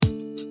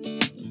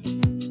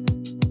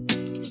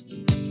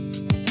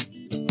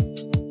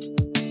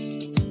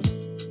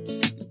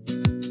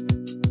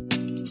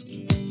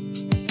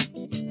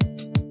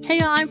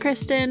I'm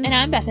Kristen. And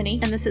I'm Bethany.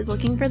 And this is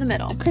Looking for the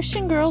Middle, A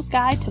Christian Girl's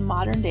Guide to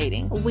Modern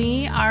Dating.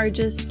 We are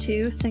just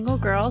two single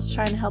girls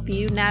trying to help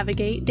you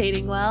navigate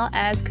dating well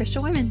as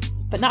Christian women.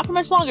 But not for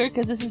much longer,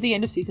 because this is the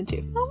end of season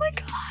 2. Oh my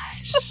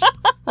gosh.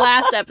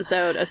 Last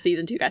episode of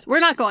season 2, guys. We're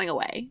not going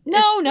away. No.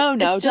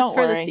 It's just don't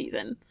for worry. the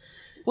season.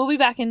 We'll be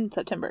back in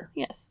September.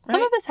 Yes. Right?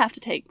 Some of us have to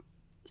take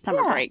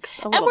summer breaks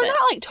a little and we're bit.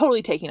 not like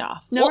totally taking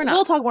off. No, we're not.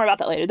 We'll talk more about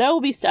that later. There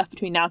will be stuff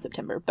between now and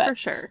September, but for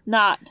sure.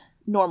 not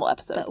normal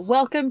episodes. But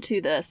welcome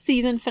to the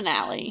season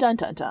finale. Dun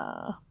dun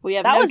dun. We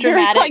have that no was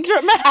dramatic. Very,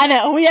 dramatic. I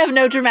know we have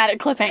no dramatic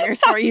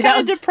cliffhangers for you. That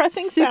was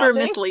depressing. Super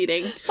sounding.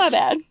 misleading. My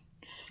bad.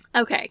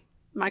 Okay,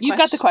 You've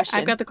got the question.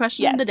 I've got the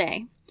question of the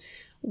day.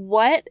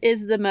 What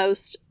is the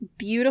most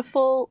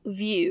beautiful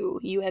view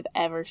you have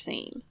ever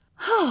seen?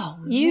 Oh,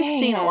 You've man.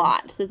 seen a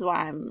lot. This is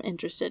why I'm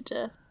interested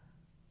to.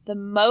 The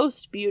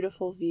most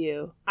beautiful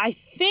view. I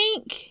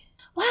think.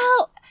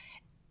 Well,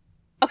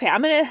 okay.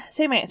 I'm gonna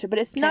say my answer, but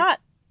it's not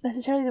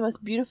necessarily the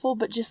most beautiful,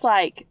 but just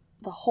like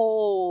the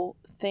whole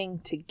thing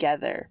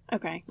together.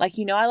 Okay. Like,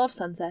 I love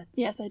sunsets.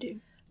 Yes, I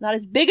do. Not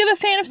as big of a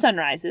fan of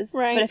sunrises.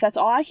 Right. But if that's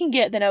all I can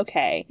get, then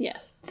okay.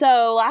 Yes.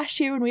 So last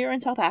year when we were in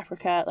South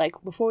Africa, like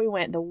before we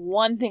went, the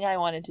one thing I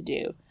wanted to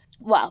do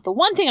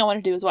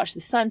was watch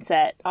the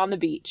sunset on the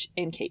beach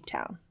in Cape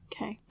Town.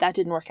 Okay. That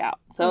didn't work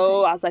out.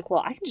 So I was like,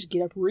 well, I can just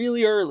get up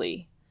really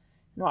early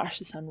and watch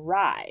the sun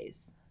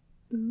rise.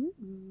 Ooh.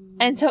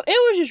 And so it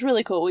was just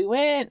really cool.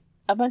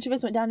 A bunch of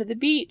us went down to the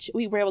beach.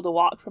 We were able to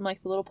walk from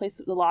like the little place,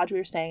 the lodge we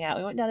were staying at.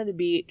 We went down to the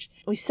beach.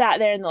 We sat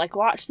there and like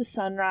watched the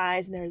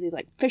sunrise. And there were these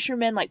like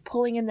fishermen like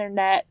pulling in their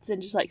nets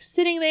and just like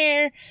sitting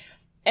there.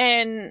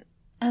 And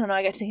I don't know,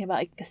 I got to thinking about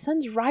like the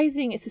sun's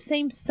rising. It's the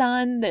same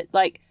sun that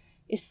like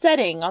is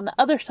setting on the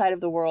other side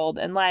of the world.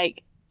 And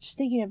like just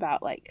thinking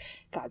about like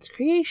God's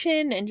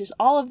creation and just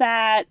all of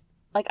that.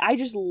 Like I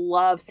just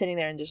love sitting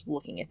there and just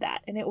looking at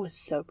that. And it was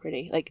so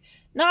pretty. Like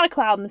not a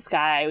cloud in the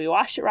sky. We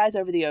watched it rise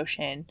over the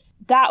ocean.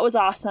 That was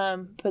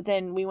awesome. But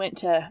then we went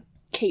to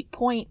Cape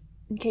Point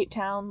in Cape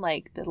Town,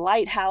 like the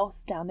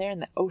lighthouse down there in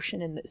the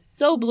ocean, and it's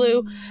so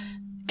blue.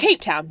 Cape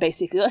Town,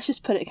 basically. Let's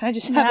just put it. Can I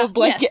just have a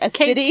blanket? Yes, a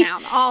Cape city?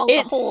 Town,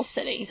 the whole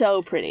city. It's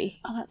so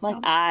pretty. Oh, that sounds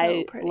like I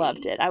so pretty.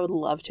 loved it. I would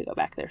love to go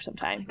back there Oh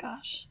sometime. my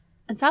gosh.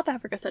 And South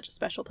Africa is such a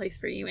special place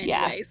for you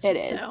anyways. Yeah, it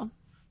is. So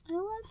I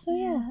love So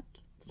yeah.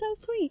 that. So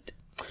sweet.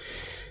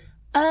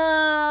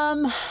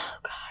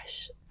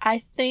 Gosh. I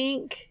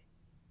think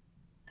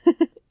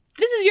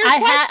This is your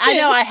question. I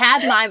know I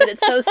had mine, but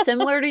it's so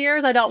similar to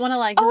yours. I don't want to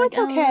like. Oh, be it's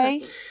like,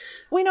 okay.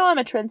 We know I'm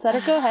a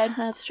trendsetter. Go ahead.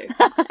 That's true.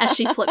 As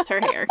she flips her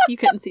hair, you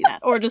couldn't see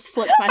that, or just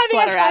flips my I think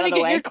sweater I'm out of trying to the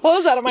get way. your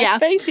clothes out of my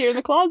face here in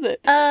the closet.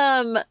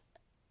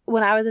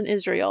 When I was in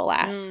Israel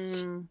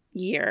last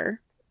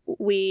year,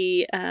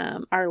 we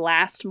our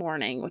last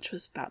morning, which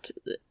was about to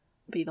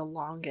be the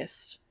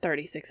longest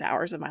 36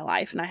 hours of my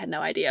life, and I had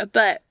no idea,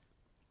 but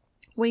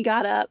we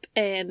got up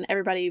and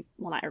everybody,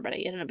 well, not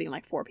everybody, it ended up being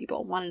like 4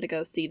 people, wanted to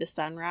go see the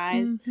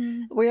sunrise.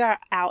 Mm-hmm. We are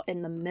out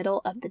in the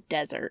middle of the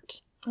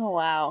desert. Oh,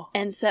 wow.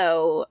 And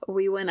so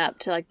we went up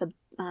to like the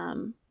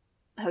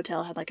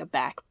hotel had like a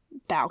back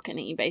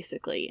balcony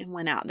basically, and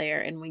went out there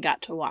and we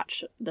got to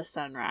watch the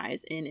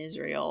sunrise in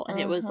Israel. And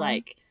it was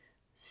like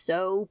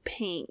so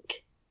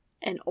pink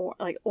and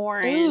like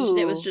orange. And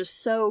it was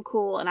just so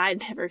cool. And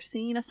I'd never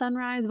seen a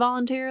sunrise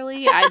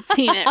voluntarily. I'd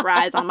seen it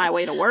rise on my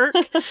way to work,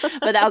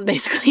 but that was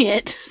basically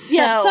it. So,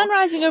 yeah, sun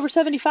rising over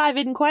 75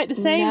 isn't quite the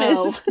same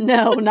as...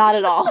 No, not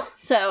at all.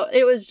 So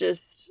it was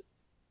just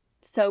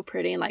so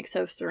pretty and like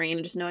so serene.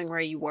 And just knowing where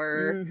you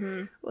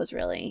were was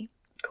really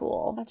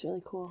cool. That's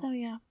really cool. So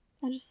yeah,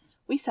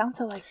 we sound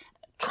so like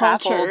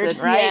cultured,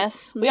 traveled, right?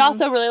 Yes. We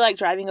also really like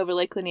driving over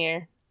Lake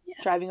Lanier,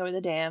 Yes. driving over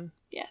the dam,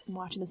 Yes. and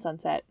watching the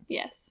sunset.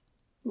 Yes.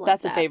 Love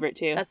That's that. a favorite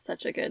too. That's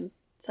such a good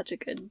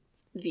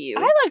view.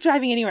 I like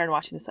driving anywhere and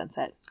watching the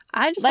sunset.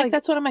 I just Like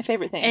that's one of my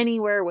favorite things.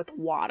 anywhere with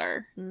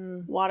water.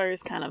 Mm. Water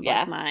is kind of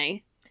like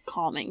my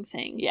calming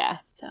thing. Yeah.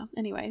 So,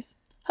 anyways,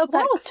 hope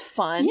That was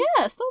fun.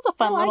 Yes, that was a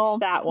fun I liked little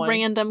that one.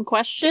 random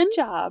question. Good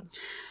job.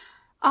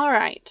 All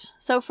right.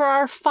 So for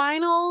our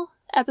final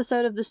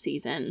episode of the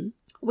season,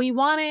 we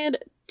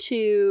wanted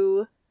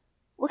to...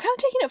 We're kind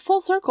of taking it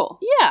full circle.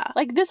 Yeah.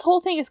 Like this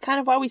whole thing is kind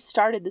of why we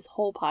started this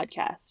whole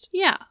podcast.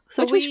 Yeah.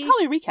 So Which we should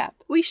probably recap.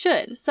 We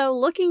should. So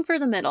Looking for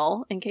the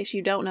Middle, in case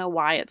you don't know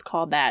why it's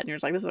called that, and you're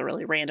just like, this is a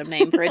really random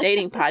name for a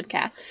dating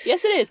podcast.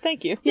 Yes, it is.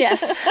 Thank you.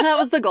 Yes, that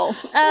was the goal.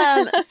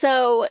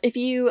 So if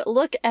you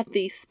look at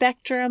the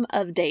spectrum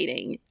of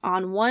dating,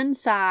 on one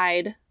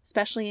side,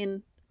 especially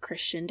in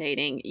Christian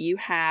dating, you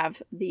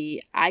have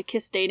the I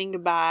kiss dating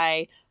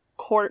goodbye,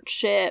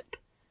 courtship,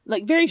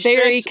 Like very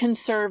strict, very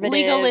conservative,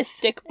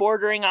 legalistic,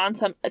 bordering on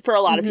some for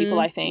a lot of people,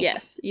 I think.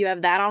 Yes, you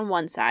have that on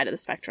one side of the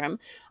spectrum.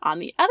 On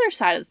the other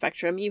side of the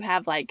spectrum, you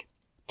have like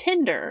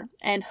Tinder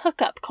and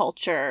hookup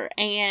culture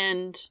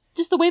and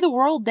just the way the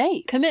world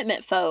dates,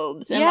 commitment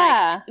phobes, and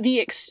yeah,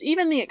 like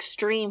even the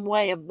extreme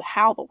way of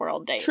how the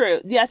world dates.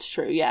 True, that's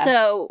true. Yeah.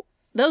 So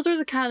those are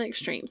the kind of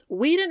extremes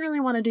we didn't really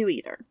want to do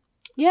either.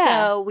 Yeah.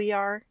 So we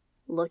are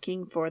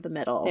looking for the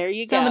middle. There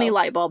you go. So many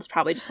light bulbs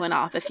probably just went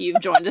off if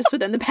you've joined us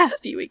within the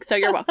past few weeks. So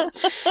you're welcome.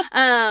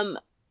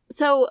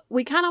 So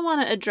we kind of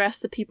want to address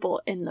the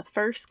people in the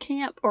first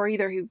camp, or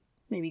either who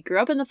maybe grew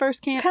up in the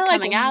first camp, kind of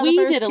coming like out of the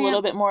first we did camp. a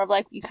little bit more of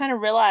like, you kind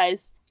of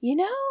realize, you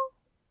know,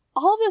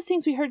 all of those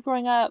things we heard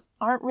growing up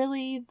aren't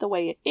really the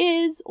way it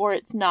is, or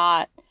it's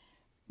not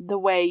the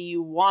way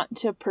you want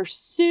to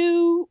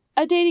pursue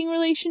a dating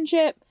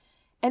relationship.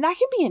 And that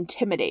can be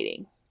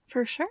intimidating.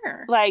 For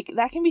sure. Like,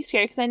 that can be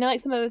scary, because I know,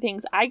 like, some of the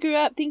things I grew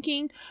up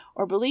thinking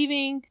or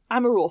believing,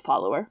 I'm a rule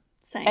follower.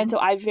 Same. And so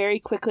I very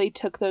quickly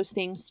took those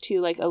things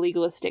to, like, a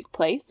legalistic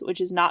place, which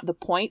is not the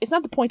point. It's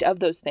not the point of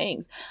those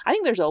things. I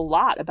think there's a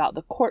lot about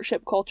the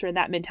courtship culture and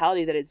that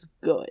mentality that is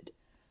good.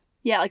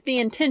 Yeah, like the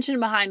intention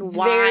behind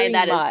why Very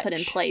that much. is put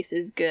in place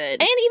is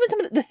good. And even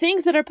some of the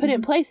things that are put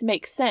in place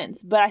make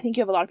sense. But I think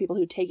you have a lot of people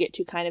who take it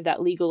to kind of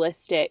that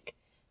legalistic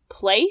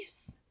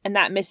place, and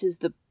that misses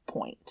the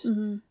point.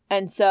 Mm-hmm.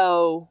 And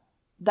so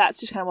that's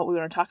just kind of what we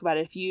want to talk about.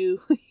 If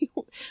you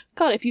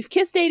call it, if you've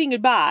kissed dating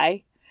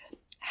goodbye,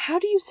 how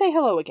do you say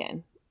hello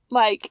again?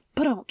 Like,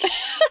 so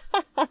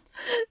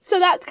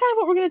that's kind of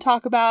what we're going to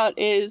talk about,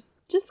 is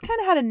just kind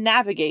of how to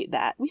navigate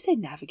that. We say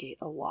navigate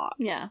a lot.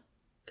 Yeah.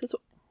 'Cause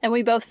And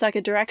we both suck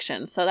at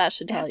directions, so that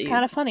should tell you. It's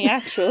kind of funny,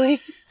 actually.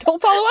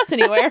 Don't follow us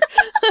anywhere.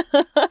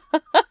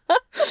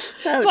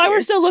 That's why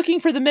we're still looking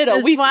for the middle.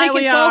 That's We've why taken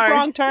we 12 are.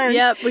 wrong turns.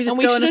 Yep, we just and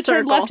we go should in a have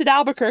turned circle. left at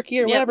Albuquerque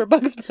or Yep. whatever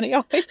Bugs Bunny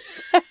always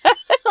says.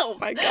 Oh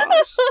my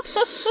gosh.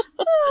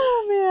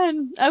 Oh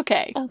man.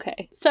 Okay.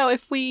 Okay. So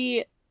if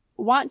we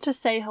want to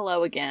say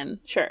hello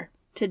again Sure.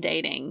 to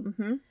dating,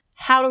 Mm-hmm.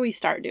 how do we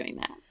start doing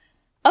that?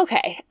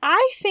 Okay.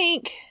 I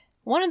think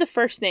one of the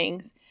first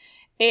things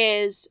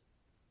is,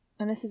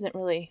 and this isn't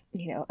really,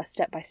 a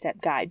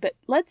step-by-step guide, but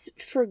let's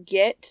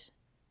forget,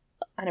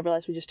 I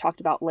realize we just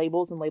talked about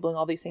labels and labeling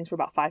all these things for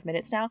about 5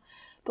 minutes now,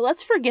 but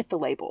let's forget the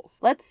labels.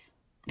 Let's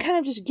kind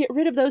of just get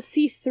rid of those,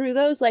 see through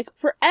those. Like,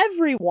 for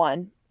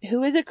everyone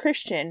who is a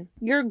Christian,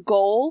 your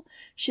goal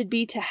should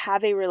be to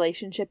have a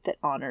relationship that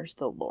honors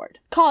the Lord.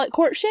 Call it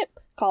courtship,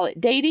 call it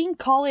dating,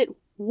 call it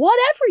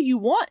whatever you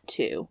want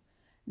to.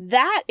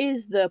 That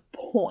is the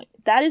point.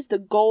 That is the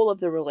goal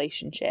of the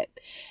relationship.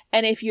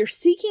 And if you're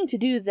seeking to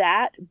do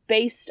that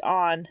based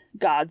on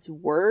God's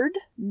word,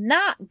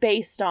 not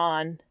based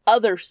on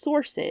other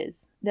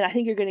sources, then I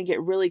think you're going to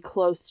get really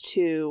close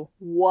to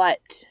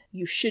what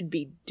you should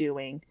be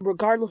doing,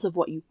 regardless of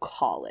what you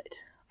call it.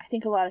 I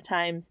think a lot of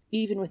times,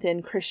 even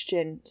within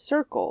Christian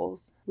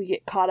circles, we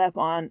get caught up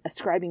on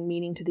ascribing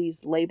meaning to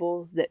these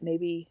labels that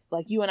maybe,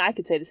 like, you and I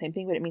could say the same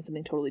thing, but it means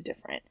something totally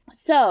different.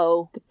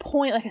 So the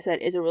point, like I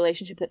said, is a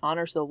relationship that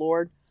honors the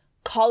Lord.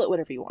 Call it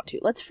whatever you want to.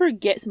 Let's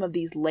forget some of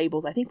these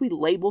labels. I think we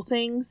label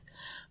things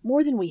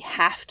more than we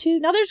have to.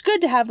 Now, there's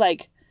good to have,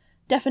 like,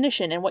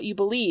 definition and what you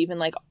believe and,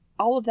 like,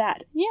 all of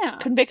that. Yeah.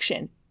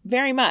 Conviction.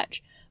 Very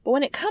much. But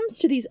when it comes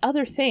to these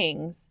other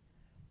things,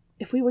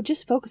 if we would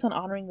just focus on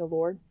honoring the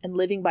Lord and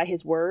living by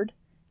his word,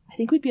 I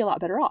think we'd be a lot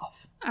better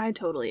off. I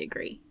totally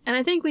agree. And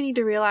I think we need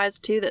to realize,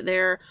 too, that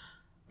there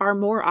are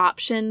more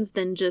options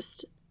than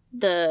just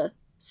the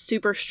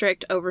super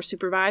strict,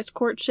 over-supervised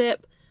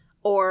courtship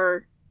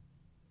or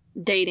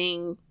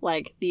dating,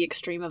 like, the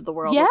extreme of the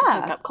world with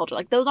the hookup culture.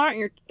 Like, those aren't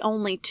your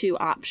only two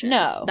options.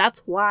 No.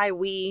 That's why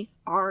we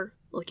are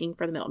looking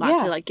for the middle. Not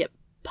to, like, get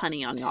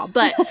punny on y'all,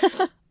 but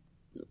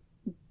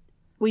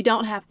we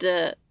don't have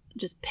to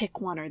just pick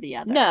one or the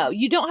other. No,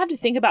 you don't have to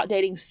think about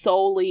dating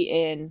solely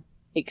in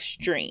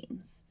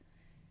extremes.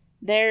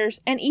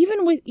 And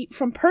even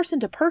from person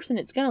to person,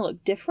 it's going to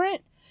look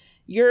different.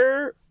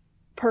 Your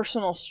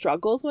personal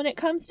struggles when it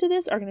comes to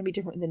this are going to be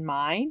different than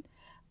mine.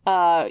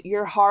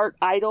 Your heart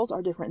idols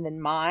are different than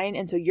mine.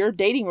 And so your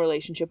dating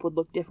relationship would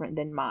look different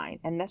than mine.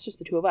 And that's just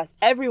the two of us.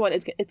 Everyone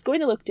it's going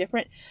to look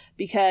different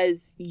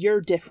because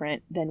you're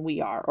different than we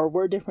are, or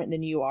we're different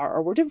than you are,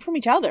 or we're different from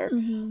each other.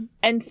 Mm-hmm.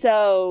 And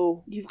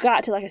so you've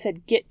got to, like I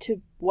said, get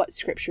to what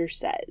scripture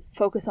says.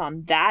 Focus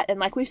on that. And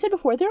like we said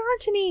before, there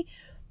aren't any,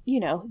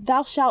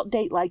 thou shalt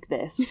date like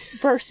this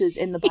verses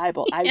in the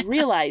Bible. I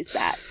realize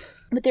that.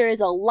 But there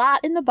is a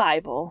lot in the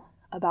Bible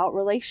about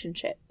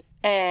relationships.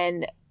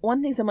 And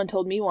one thing someone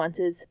told me once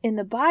is, in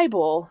the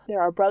Bible,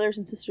 there are brothers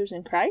and sisters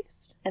in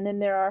Christ, and then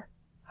there are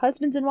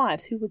husbands and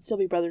wives who would still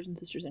be brothers and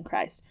sisters in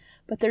Christ.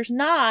 But there's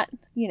not,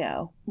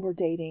 we're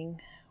dating,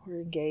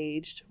 we're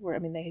engaged,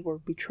 they were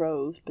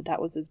betrothed, but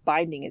that was as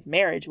binding as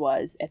marriage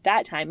was at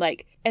that time.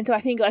 And so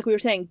I think, like we were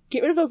saying,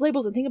 get rid of those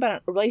labels and think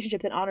about a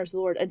relationship that honors the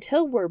Lord.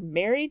 Until we're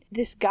married,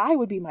 this guy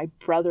would be my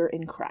brother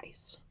in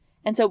Christ.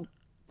 And so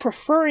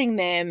preferring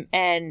them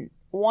and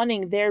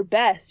wanting their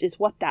best is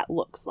what that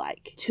looks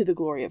like to the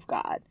glory of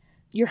God.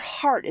 Your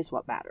heart is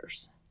what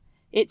matters.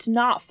 It's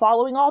not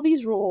following all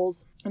these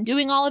rules and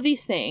doing all of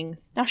these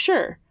things. Now,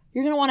 sure,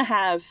 you're going to want to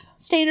have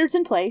standards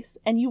in place,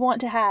 and you want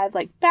to have,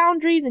 like,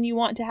 boundaries, and you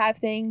want to have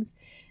things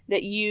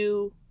that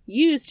you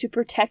use to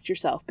protect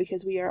yourself,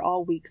 because we are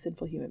all weak,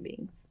 sinful human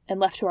beings. And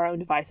left to our own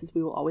devices,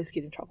 we will always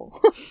get in trouble.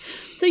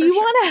 So you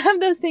want to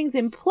have those things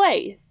in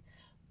place,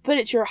 but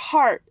it's your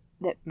heart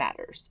that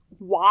matters.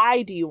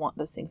 Why do you want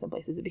those things in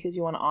place? Is it because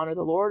you want to honor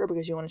the Lord, or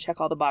because you want to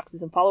check all the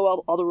boxes and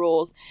follow all the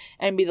rules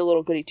and be the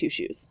little goody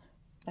two-shoes?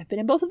 I've been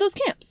in both of those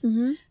camps.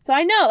 Mm-hmm. So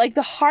I know, like,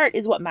 the heart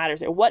is what matters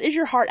there. What is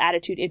your heart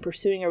attitude in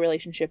pursuing a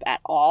relationship at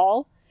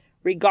all,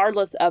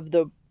 regardless of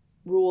the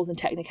rules and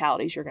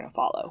technicalities you're going to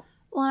follow?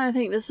 Well, I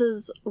think this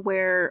is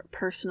where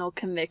personal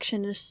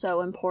conviction is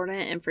so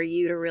important, and for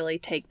you to really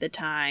take the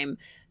time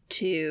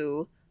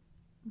to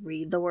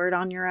read the word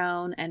on your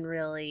own and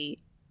really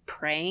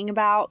praying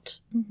about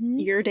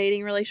your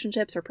dating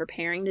relationships or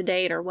preparing to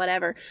date or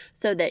whatever,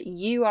 so that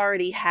you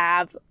already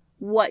have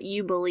what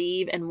you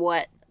believe and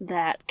what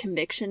that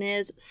conviction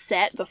is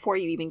set before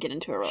you even get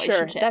into a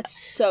relationship. Sure,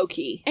 that's so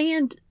key.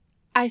 And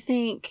I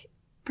think,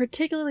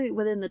 particularly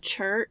within the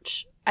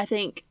church, I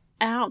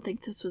don't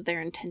think this was their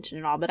intention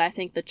at all, but I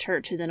think the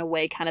church has in a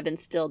way kind of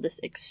instilled this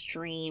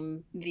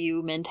extreme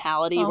view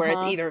mentality where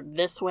it's either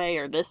this way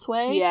or this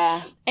way.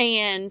 Yeah.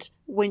 And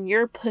when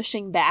you're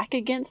pushing back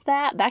against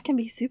that, that can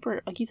be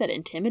super, like you said,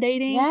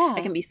 intimidating. Yeah.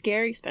 It can be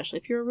scary, especially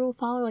if you're a rule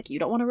follower. Like, you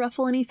don't want to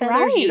ruffle any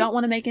feathers. Right. You don't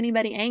want to make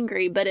anybody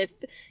angry. But if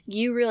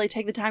you really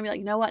take the time, you're like,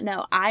 you know what?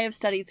 No, I have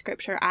studied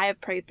scripture. I have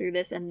prayed through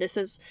this. And this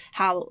is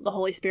how the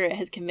Holy Spirit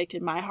has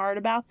convicted my heart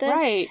about this.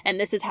 Right. And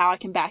this is how I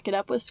can back it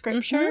up with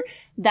scripture.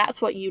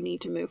 That's what you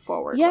need to move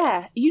forward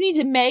with. You need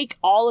to make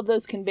all of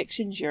those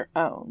convictions your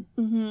own.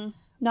 Mm-hmm.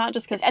 Not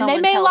just because and someone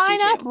they may tells line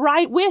you up to.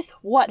 right with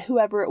what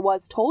whoever it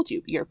was told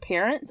you. Your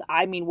parents,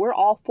 I mean, we're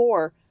all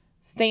for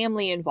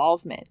family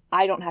involvement.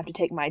 I don't have to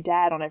take my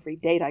dad on every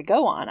date I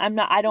go on.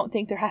 I don't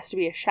think there has to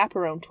be a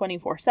chaperone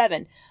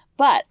 24/7,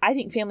 but I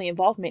think family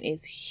involvement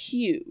is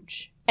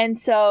huge. And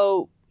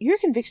so your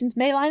convictions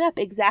may line up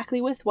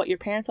exactly with what your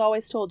parents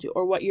always told you,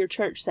 or what your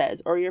church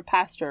says, or your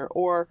pastor,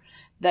 or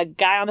the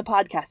guy on the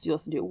podcast you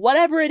listen to,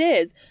 whatever it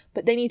is,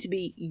 but they need to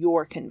be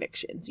your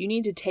convictions. You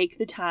need to take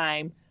the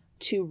time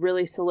to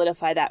really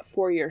solidify that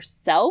for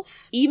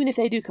yourself, even if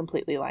they do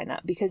completely line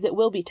up, because it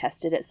will be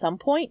tested at some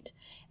point,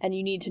 and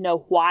you need to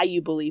know why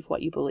you believe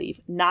what you believe,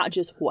 not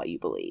just what you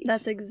believe.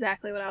 That's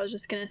exactly what I was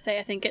just going to say.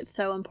 I think it's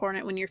so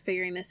important when you're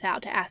figuring this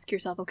out to ask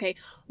yourself, okay,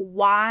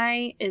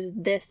 why is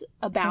this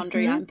a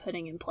boundary I'm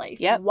putting in place?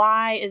 Yep.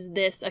 Why is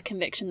this a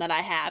conviction that I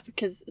have?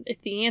 Because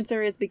if the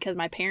answer is because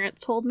my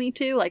parents told me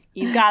to, like,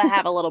 you've got to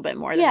have a little bit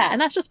more than that.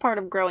 And that's just part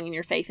of growing in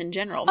your faith in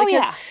general.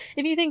 Because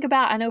if you think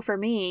about, I know for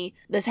me,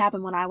 this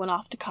happened when I went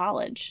off to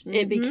college.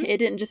 It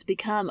didn't just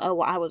become, oh,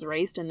 well, I was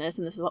raised in this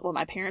and this is what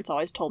my parents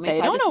always told me. They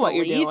so don't I just know what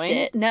you're believed doing.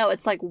 it. No,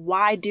 it's like,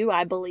 why do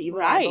I believe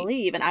what I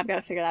believe? And I've got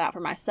to figure that out for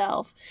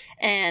myself.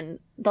 And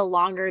the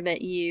longer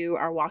that you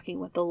are walking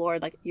with the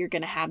Lord, like, you're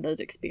going to have those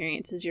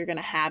experiences. You're going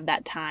to have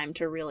that time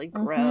to really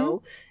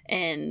grow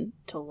and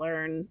to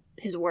learn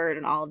his word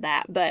and all of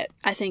that. But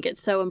I think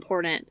it's so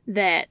important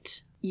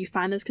that you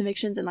find those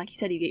convictions and, like you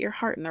said, you get your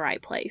heart in the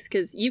right place,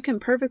 because you can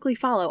perfectly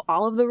follow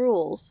all of the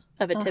rules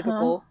of a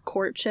typical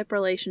courtship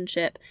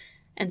relationship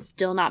and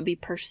still not be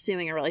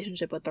pursuing a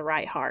relationship with the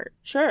right heart.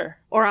 Sure.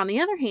 Or on the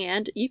other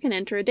hand, you can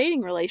enter a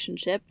dating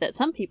relationship that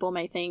some people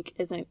may think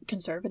isn't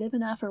conservative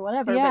enough or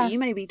whatever, but you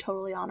may be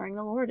totally honoring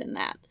the Lord in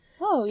that.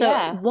 Oh, so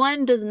yeah.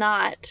 one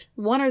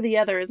or the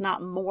other is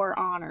not more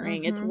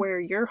honoring. It's where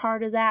your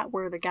heart is at,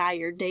 where the guy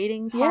you're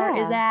dating's heart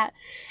is at,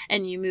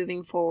 and you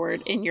moving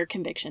forward in your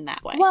conviction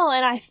that way. Well,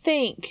 and I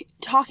think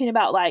talking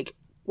about, like,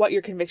 what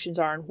your convictions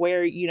are and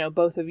where, you know,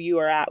 both of you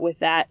are at with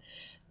that,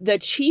 the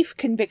chief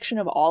conviction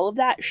of all of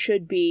that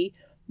should be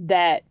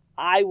that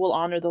I will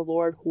honor the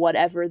Lord,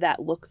 whatever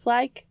that looks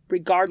like,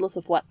 regardless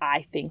of what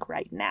I think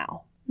right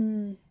now.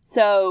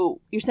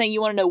 So you're saying you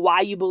want to know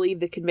why you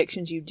believe the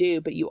convictions you do,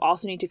 but you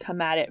also need to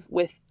come at it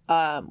with,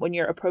 when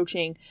you're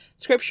approaching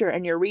scripture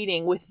and you're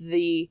reading, with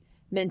the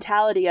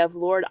mentality of,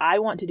 Lord, I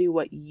want to do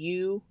what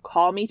you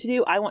call me to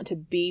do. I want to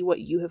be what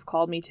you have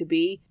called me to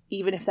be,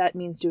 even if that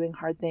means doing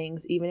hard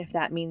things, even if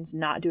that means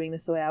not doing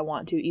this the way I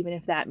want to, even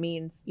if that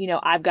means, you know,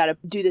 I've got to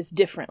do this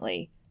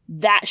differently.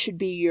 That should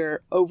be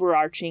your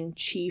overarching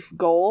chief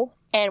goal.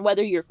 And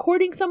whether you're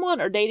courting someone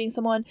or dating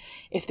someone,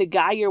 if the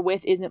guy you're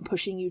with isn't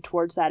pushing you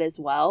towards that as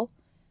well,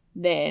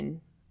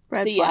 then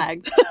red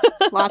flag.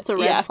 Lots of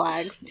red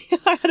flags.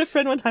 I had a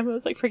friend one time who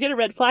was like, forget a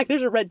red flag,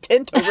 there's a red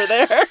tent over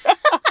there.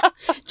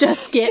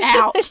 Just get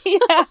out.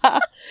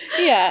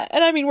 Yeah.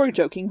 And I mean, we're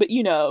joking, but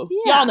you know,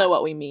 y'all know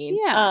what we mean.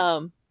 Yeah.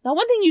 Now,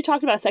 one thing you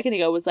talked about a second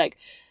ago was, like,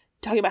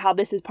 talking about how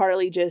this is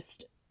partly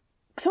just,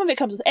 some of it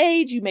comes with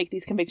age. You make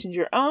these convictions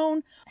your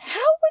own. How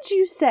would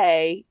you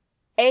say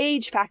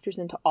age factors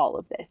into all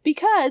of this?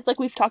 Because, like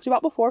we've talked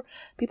about before,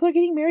 people are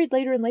getting married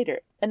later and later.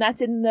 And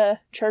that's in the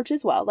church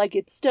as well. Like,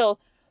 it's still,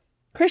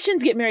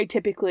 Christians get married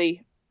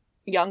typically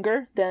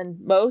younger than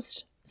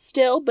most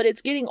still, but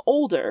it's getting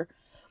older.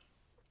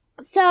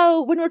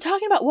 So when we're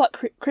talking about what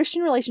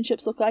Christian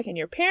relationships look like, and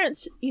your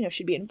parents, you know,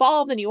 should be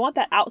involved, and you want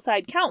that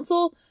outside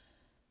counsel,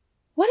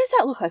 what does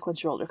that look like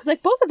once you're older? Because,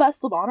 like, both of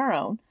us live on our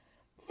own.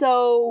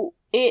 So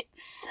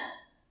it's,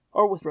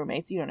 or with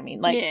roommates, you know what I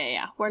mean? Like,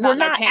 We're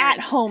not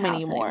at home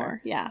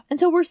anymore. Yeah. And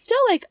so we're still,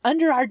 like,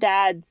 under our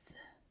dad's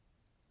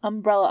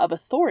umbrella of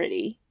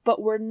authority,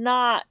 but we're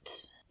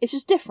not it's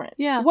just different.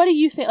 Yeah. What do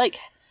you think? Like,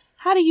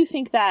 how do you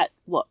think that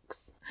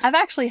looks? I've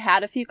actually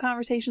had a few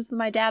conversations with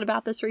my dad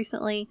about this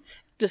recently.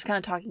 Just kind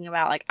of talking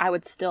about, like, I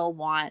would still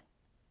want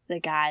the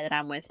guy that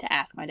I'm with to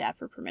ask my dad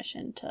for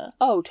permission to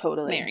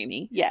Totally marry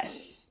me.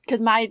 Yes.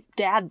 Because my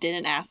dad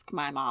didn't ask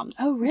my mom's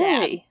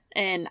really? dad.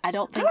 And I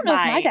don't think I don't know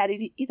if my dad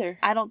either.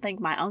 I don't think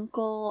my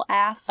uncle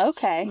asked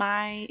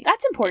my...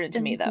 That's important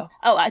to me, though.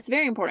 Oh, it's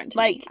very important to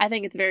me. I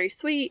think it's very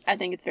sweet. I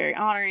think it's very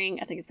honoring.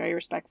 I think it's very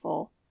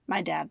respectful.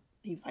 My dad,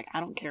 he was like, I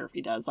don't care if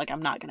he does. Like,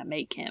 I'm not going to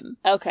make him.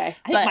 Okay.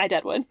 I think my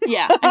dad would.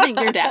 Yeah, I think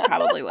your dad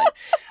probably would.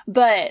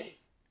 But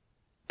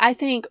I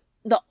think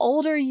the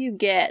older you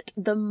get,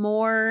 the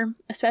more,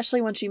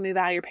 especially once you move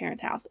out of your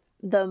parents' house,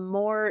 the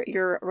more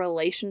your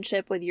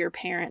relationship with your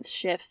parents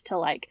shifts to,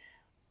 like,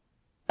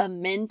 a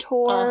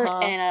mentor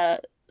and a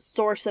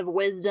source of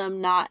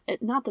wisdom. Not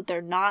that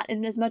they're not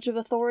in as much of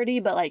authority,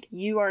 but, like,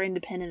 you are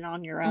independent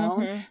on your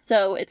own.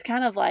 So it's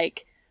kind of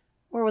like,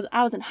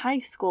 I was in high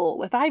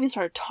school. If I even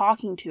started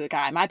talking to a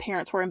guy, my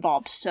parents were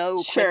involved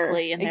so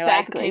quickly, and they're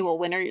like, okay, well,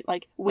 when are you,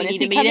 like, we need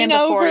to meet him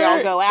before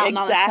y'all go out and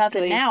all this stuff.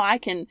 And now I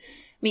can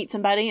meet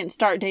somebody and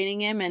start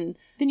dating him, and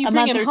then you a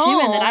month or two,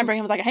 and then I bring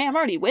him, like, hey, I'm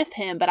already with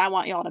him, but I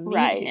want y'all to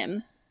meet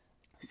him.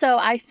 So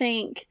I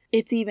think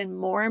it's even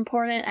more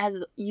important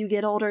as you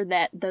get older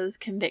that those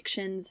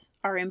convictions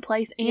are in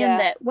place, and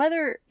that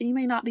whether you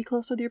may not be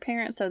close with your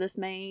parents, so this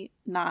may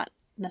not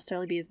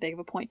necessarily be as big of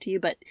a point to you,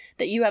 but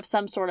that you have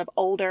some sort of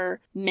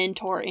older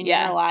mentor in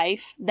your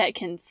life that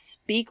can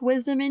speak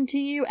wisdom into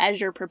you as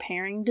you're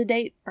preparing to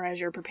date or as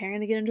you're preparing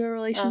to get into a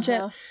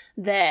relationship,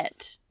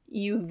 that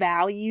you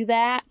value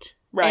that.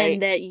 Right.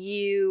 And that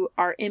you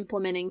are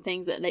implementing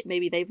things that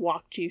maybe they've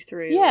walked you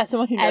through. Yeah,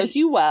 someone who knows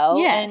you well.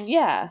 Yes.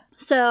 And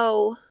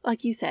so,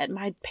 like you said,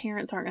 my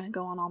parents aren't going to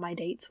go on all my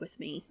dates with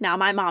me. Now,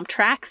 my mom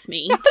tracks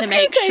me to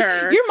make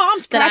sure your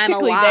mom's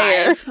practically that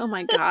I'm alive. there. Oh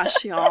my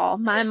gosh, y'all.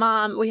 My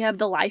mom, we have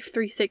the Life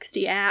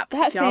 360 app.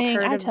 That y'all thing,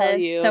 have heard I of tell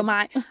this. you. So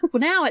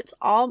now it's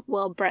all,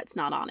 well, Brett's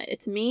not on it.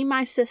 It's me,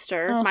 my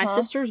sister, my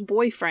sister's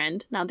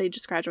boyfriend. Now, they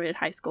just graduated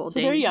high school.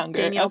 So they're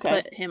younger. Danielle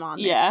put him on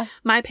there. Yeah.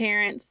 My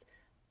parents...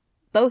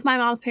 Both my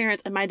mom's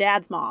parents and my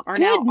dad's mom are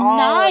now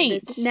all of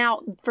this.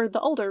 Now, for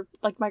the older,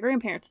 like my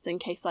grandparents, it's in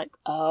case like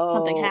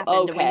something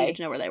happened and we needed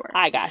to know where they were.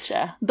 I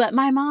gotcha. But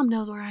my mom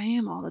knows where I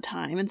am all the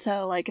time. And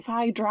so, like, if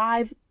I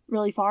drive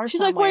really far she's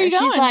somewhere, like, where are you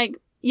going? She's like,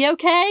 you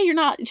okay? You're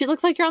not, she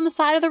looks like you're on the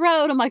side of the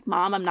road. I'm like,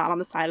 Mom, I'm not on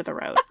the side of the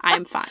road. I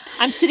am fine.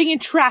 I'm sitting in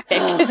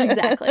traffic.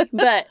 Exactly.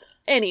 But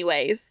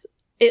anyways,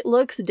 it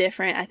looks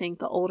different, I think,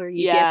 the older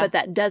you get. But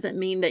that doesn't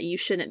mean that you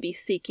shouldn't be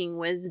seeking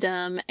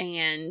wisdom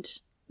and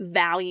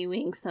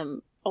valuing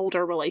some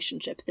older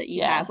relationships that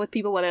you have with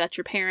people, whether that's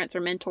your parents or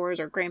mentors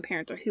or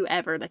grandparents or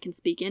whoever that can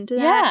speak into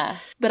that. Yeah.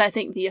 But I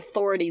think the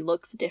authority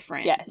looks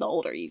different the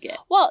older you get.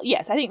 Well,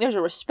 yes, I think there's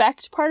a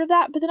respect part of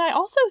that. But then I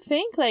also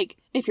think, like,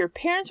 if your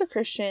parents are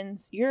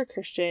Christians, you're a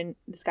Christian,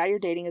 this guy you're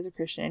dating is a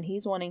Christian, and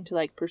he's wanting to,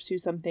 like, pursue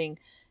something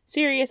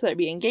serious, whether it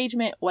be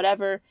engagement,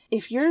 whatever.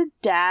 If your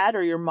dad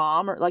or your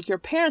mom or, like, your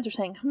parents are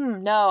saying,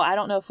 no, I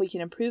don't know if we can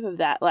approve of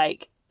that,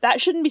 like, that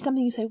shouldn't be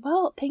something you say,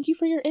 well, thank you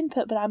for your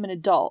input, but I'm an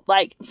adult.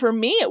 Like, for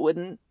me, it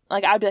wouldn't.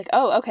 Like, I'd be like,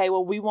 oh, okay,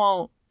 well, we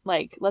won't,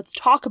 like, let's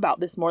talk about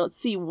this more. Let's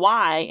see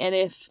why. And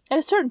if, at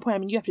a certain point, I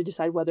mean, you have to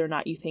decide whether or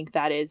not you think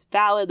that is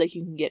valid. Like,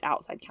 you can get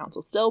outside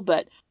counsel still,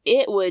 but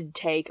it would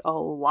take a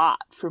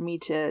lot for me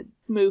to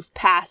move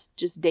past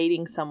just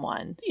dating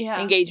someone,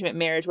 engagement,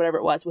 marriage, whatever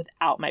it was,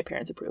 without my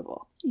parents'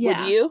 approval.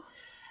 Yeah. Would you?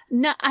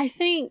 No, I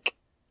think...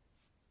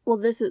 Well,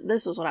 this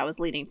was what I was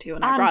leading to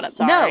when I I'm brought up.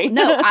 Sorry.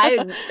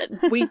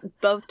 We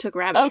both took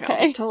rabbit trails.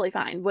 It's totally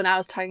fine. When I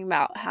was talking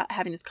about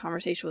having this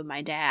conversation with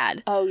my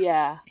dad. Oh,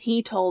 yeah.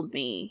 He told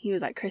me, he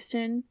was like,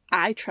 Kristen,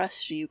 I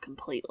trust you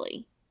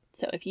completely.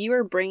 So if you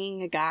are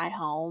bringing a guy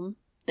home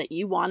that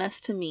you want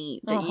us to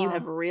meet, that you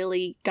have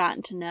really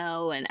gotten to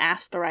know and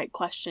asked the right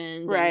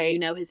questions, and you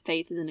know his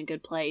faith is in a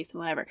good place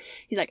and whatever.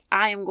 He's like,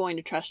 I am going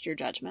to trust your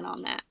judgment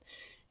on that.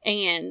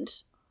 And...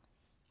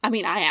 I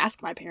mean, I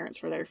ask my parents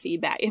for their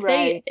feedback. If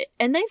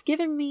they've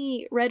given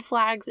me red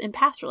flags in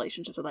past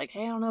relationships. They're like,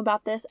 hey, I don't know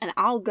about this. And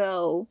I'll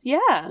go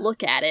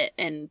look at it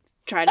and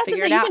try to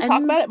figure it out. You can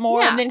talk about it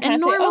more and then kind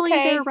of say, normally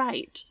they're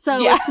right.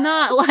 So it's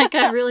not like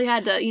I really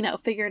had to,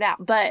 figure it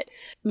out. But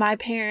my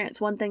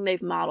parents, one thing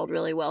they've modeled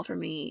really well for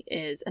me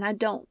is, and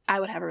I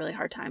would have a really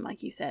hard time,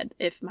 like you said,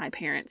 if my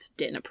parents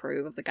didn't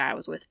approve of the guy I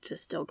was with to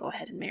still go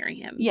ahead and marry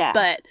him. Yeah.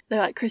 But they're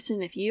like,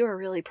 Kristen, if you are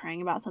really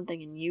praying about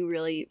something and you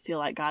really feel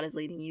like God is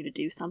leading you to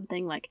do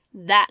something, like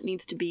that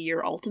needs to be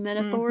your ultimate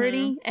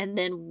authority. And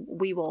then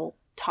we will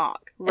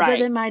talk. Right. But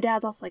then my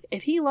dad's also like,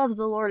 if he loves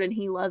the Lord and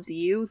he loves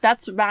you,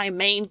 that's my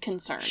main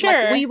concern.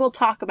 Sure. Like, we will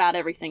talk about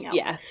everything else.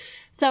 Yeah.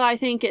 So I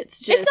think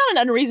it's just... It's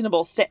not an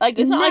unreasonable...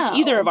 it's not like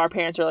either of our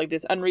parents are like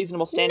this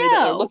unreasonable standard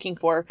that they're looking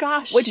for.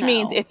 Gosh, Which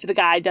means if the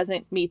guy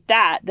doesn't meet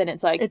that, then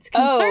it's like, it's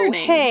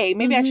concerning. Oh, hey,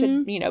 maybe I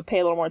should, pay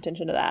a little more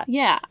attention to that.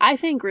 Yeah. I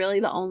think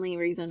really the only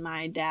reason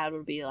my dad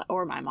would be like...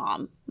 Or my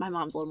mom. My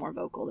mom's a little more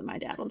vocal than my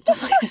dad on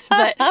stuff like this.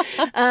 But,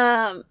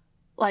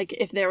 like,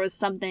 if there was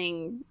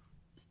something...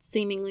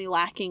 seemingly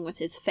lacking with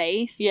his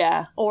faith.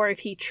 Yeah. Or if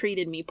he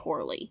treated me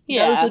poorly.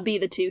 Yeah. Those would be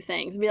the two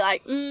things. Be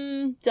like,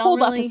 don't Hold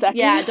really, up a second.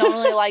 yeah, don't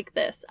really like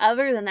this.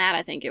 Other than that,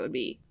 I think it would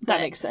be.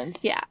 That makes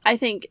sense. Yeah, I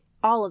think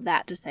all of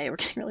that to say we're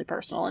getting really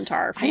personal into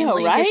our I know,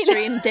 family right?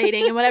 history and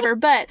dating and whatever.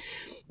 But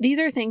these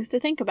are things to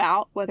think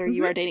about, whether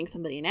you Mhm. are dating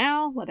somebody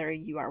now, whether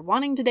you are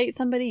wanting to date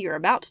somebody, you're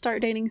about to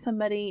start dating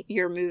somebody,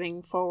 you're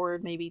moving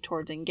forward maybe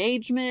towards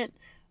engagement,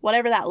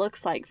 whatever that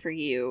looks like for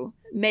you,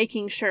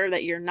 making sure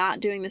that you're not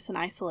doing this in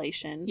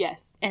isolation.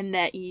 Yes. And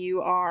that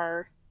you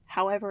are,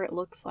 however it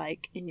looks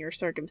like in your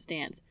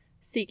circumstance,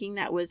 seeking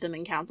that wisdom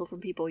and counsel from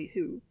people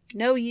who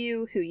know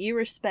you, who you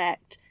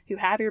respect, who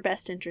have your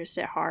best interest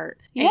at heart,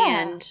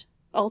 and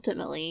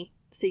ultimately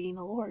seeking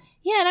the Lord.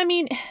 Yeah, and I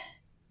mean,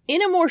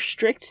 in a more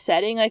strict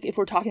setting, like if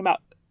we're talking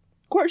about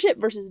courtship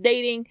versus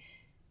dating,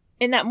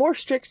 in that more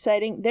strict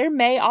setting, there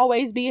may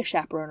always be a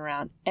chaperone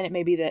around. And it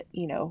may be that,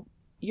 you know,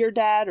 your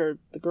dad or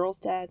the girl's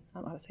dad, I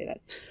don't know how to say that.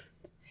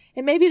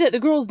 It may be that the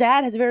girl's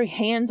dad has a very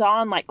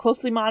hands-on, like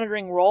closely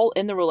monitoring role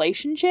in the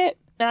relationship.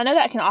 And I know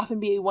that can often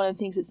be one of the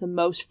things that's the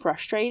most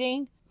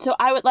frustrating. So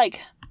I would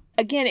like,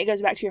 again, it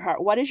goes back to your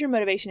heart. What is your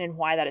motivation and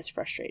why that is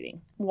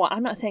frustrating? Well,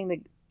 I'm not saying that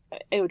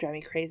it would drive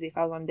me crazy if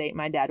I was on a date and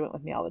my dad went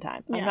with me all the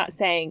time. Yeah. I'm not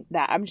saying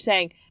that. I'm just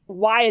saying,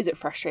 why is it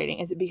frustrating?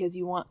 Is it because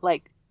you want,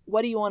 like,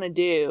 what do you want to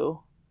do?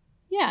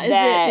 Yeah, is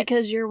it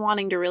because you're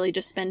wanting to really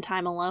just spend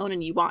time alone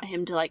and you want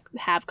him to, like,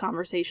 have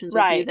conversations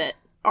with you that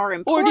are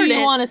important? Or do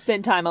you want to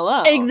spend time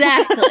alone?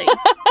 Exactly.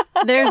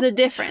 There's a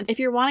difference. If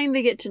you're wanting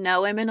to get to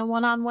know him in a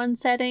one-on-one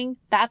setting,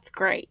 that's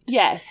great.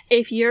 Yes.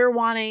 If you're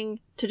wanting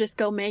to just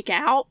go make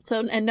out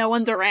and no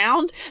one's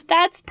around,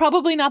 that's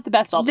probably not the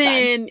best all the time.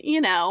 Then,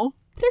 you know,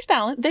 there's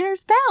balance.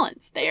 There's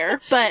balance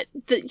there, but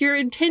your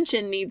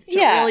intention needs to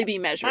really be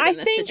measured in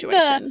this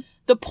situation.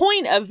 The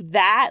point of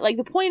that, like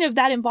the point of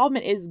that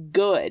involvement is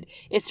good.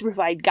 It's to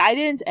provide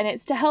guidance and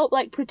it's to help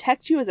like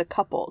protect you as a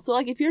couple. So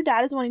like if your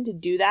dad is wanting to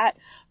do that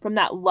from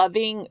that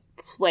loving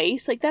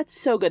place, like that's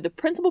so good. The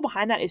principle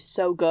behind that is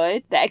so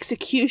good. The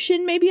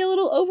execution may be a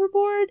little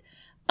overboard.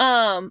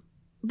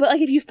 But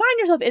like if you find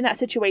yourself in that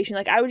situation,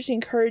 like I would just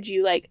encourage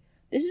you, like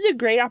this is a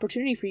great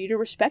opportunity for you to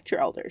respect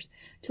your elders,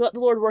 to let the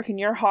Lord work in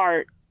your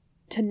heart,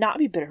 to not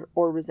be bitter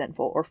or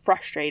resentful or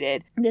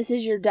frustrated. This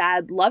is your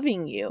dad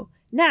loving you.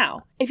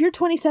 Now, if you're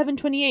 27,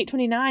 28,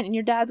 29, and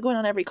your dad's going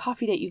on every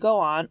coffee date you go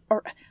on,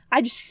 or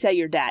I just say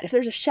your dad, if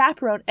there's a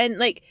chaperone and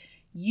like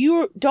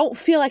you don't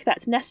feel like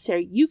that's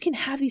necessary, you can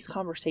have these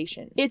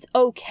conversations. It's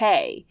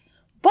okay.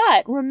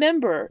 But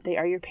remember, they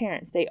are your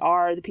parents. They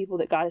are the people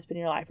that God has put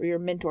in your life, or your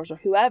mentors or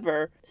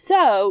whoever.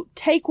 So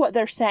take what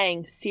they're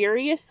saying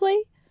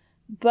seriously,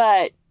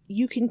 but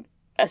you can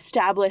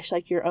establish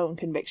like your own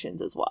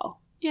convictions as well.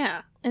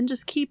 Yeah. And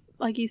just keep,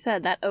 like you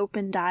said, that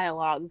open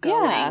dialogue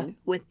going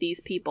with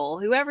these people,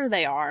 whoever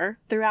they are,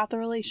 throughout the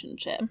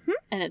relationship. Mm-hmm.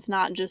 And it's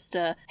not just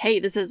hey,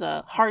 this is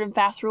a hard and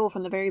fast rule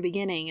from the very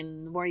beginning.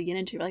 And the more you get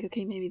into it, you're like,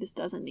 okay, maybe this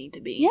doesn't need to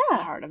be a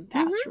hard and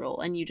fast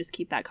rule. And you just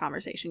keep that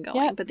conversation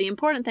going. Yep. But the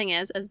important thing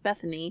is, as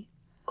Bethany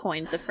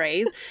coined the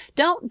phrase,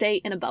 don't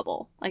date in a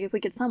bubble. Like if we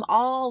could sum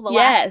all the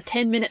last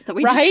 10 minutes that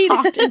we just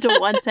talked into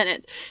one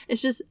sentence,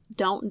 it's just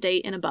don't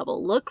date in a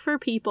bubble. Look for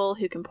people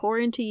who can pour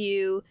into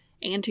you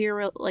and to your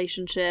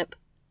relationship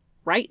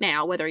right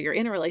now, whether you're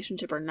in a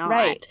relationship or not.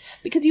 Right.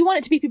 Because you want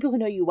it to be people who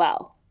know you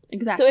well.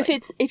 Exactly. So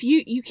if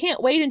you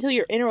can't wait until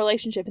you're in a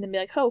relationship and then be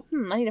like, oh,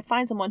 I need to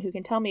find someone who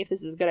can tell me if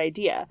this is a good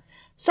idea.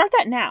 Start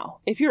that now.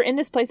 If you're in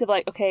this place of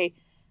like, okay,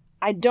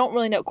 I don't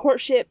really know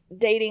courtship,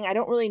 dating, I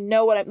don't really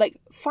know what I'm like,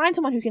 find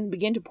someone who can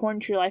begin to pour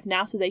into your life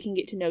now so they can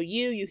get to know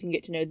you, you can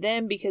get to know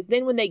them, because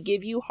then when they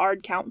give you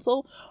hard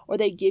counsel or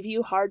they give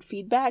you hard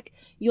feedback,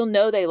 you'll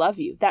know they love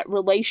you. That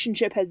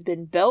relationship has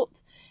been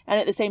built. And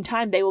at the same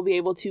time, they will be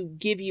able to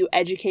give you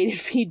educated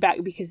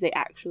feedback because they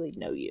actually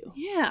know you.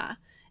 Yeah.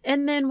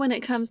 And then when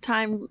it comes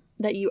time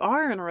that you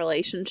are in a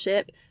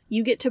relationship,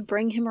 you get to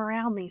bring him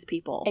around these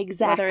people.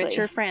 Exactly. Whether it's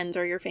your friends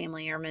or your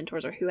family or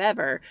mentors or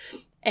whoever.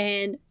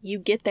 And you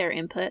get their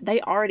input. They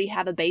already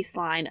have a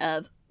baseline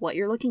of what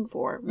you're looking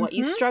for, what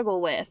you struggle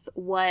with,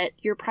 what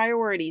your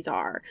priorities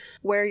are,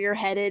 where you're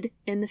headed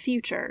in the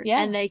future.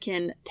 Yeah. And they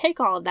can take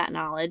all of that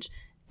knowledge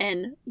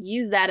and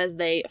use that as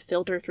they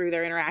filter through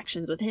their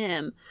interactions with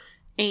him.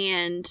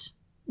 And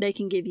they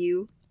can give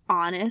you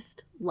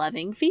honest,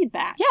 loving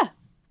feedback. Yeah.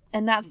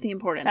 And that's the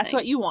important thing. That's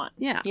what you want.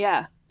 Yeah.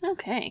 Yeah.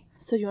 Okay.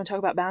 So you want to talk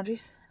about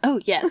boundaries? Oh,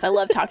 yes. I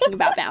love talking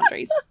about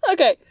boundaries.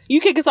 Okay. You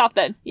kick us off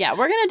then. Yeah.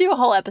 We're going to do a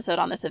whole episode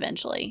on this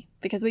eventually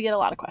because we get a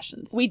lot of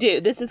questions. We do.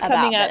 This is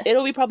coming up.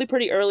 It'll be probably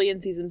pretty early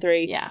in season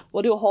 3. Yeah.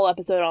 We'll do a whole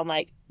episode on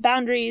like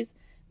boundaries,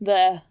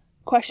 the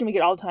question we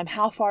get all the time,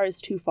 how far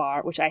is too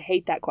far, which I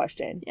hate that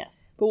question.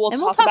 Yes. But we'll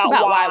talk about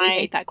why we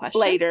hate that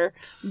question later.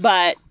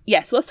 But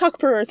yes, let's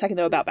talk for a second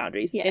though about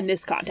boundaries in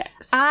this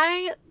context.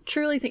 I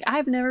truly think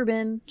I've never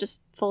been,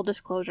 just full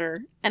disclosure,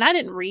 and I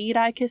didn't read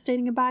I Kissed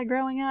Dating Goodbye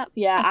growing up.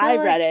 Yeah, I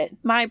read it.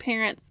 My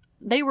parents,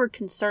 they were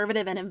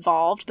conservative and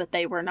involved, but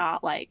they were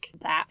not like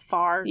that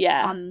far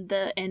on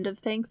the end of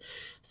things.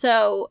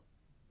 So,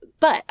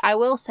 but I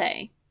will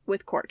say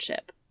with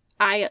courtship,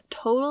 I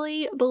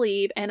totally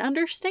believe and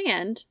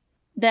understand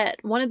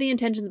that one of the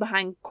intentions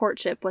behind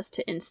courtship was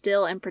to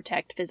instill and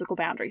protect physical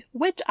boundaries,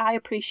 which I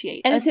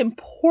appreciate. And it's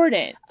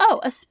important. Oh,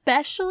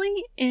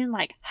 especially in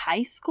like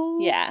high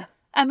school. Yeah.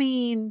 I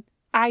mean,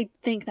 I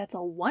think that's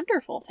a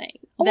wonderful thing.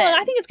 Well,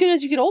 I think it's good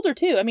as you get older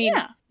too. I mean,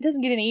 Yeah. it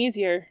doesn't get any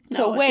easier to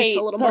No, it wait. gets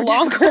a little the more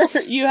longer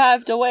difficult. you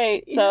have to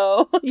wait.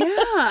 So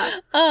Yeah.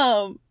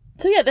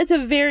 So yeah, that's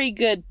a very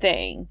good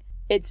thing.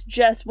 It's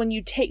just when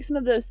you take some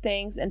of those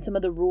things and some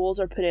of the rules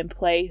are put in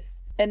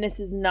place, and this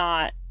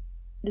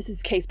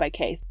is case by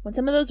case. When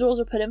some of those rules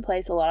are put in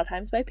place, a lot of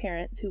times by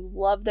parents who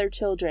love their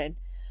children,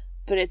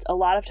 but it's a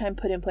lot of time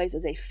put in place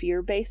as a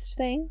fear-based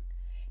thing.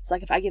 It's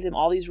like, if I give them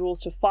all these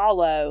rules to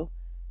follow,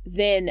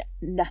 then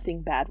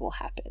nothing bad will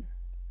happen.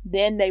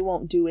 Then they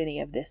won't do any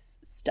of this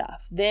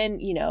stuff.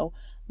 Then,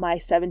 my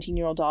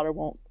 17-year-old daughter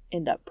won't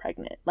end up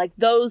pregnant. Like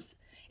those,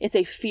 it's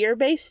a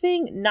fear-based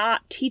thing,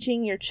 not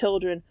teaching your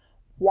children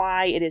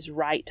why it is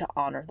right to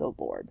honor the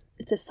Lord.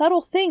 It's a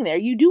subtle thing there.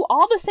 You do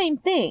all the same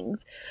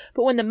things,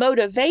 but when the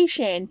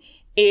motivation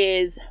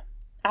is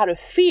out of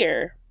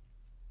fear,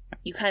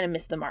 you kind of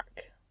miss the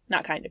mark.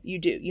 Not kind of, you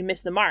do. You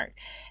miss the mark.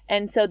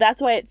 And so that's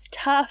why it's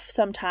tough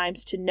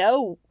sometimes to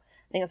know.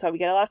 I think that's why we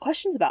get a lot of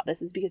questions about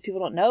this, is because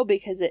people don't know,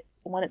 because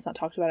one, it's not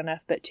talked about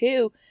enough, but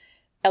two,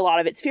 a lot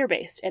of it's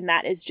fear-based, and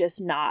that is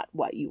just not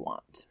what you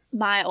want.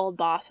 My old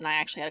boss and I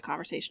actually had a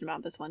conversation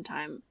about this one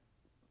time,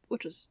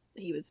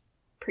 he was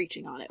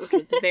preaching on it, which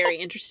was very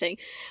interesting.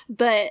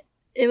 But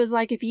it was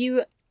like, if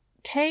you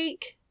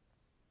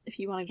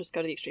want to just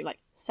go to the extreme, like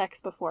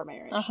sex before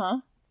marriage.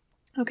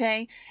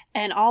 Okay.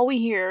 And all we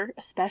hear,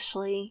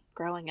 especially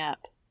growing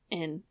up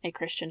in a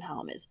Christian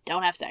home, is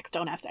don't have sex,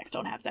 don't have sex,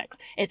 don't have sex.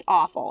 It's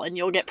awful, and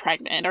you'll get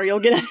pregnant, or you'll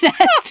get an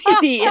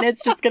STD, and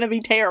it's just going to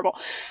be terrible.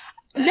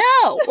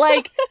 No,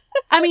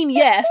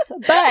 yes,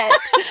 but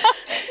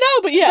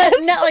but yes,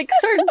 but no,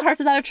 certain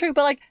parts of that are true.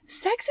 But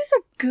sex is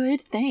a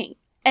good thing,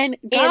 and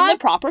God, in the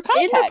proper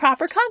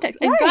context,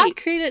 and right. God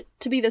created it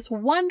to be this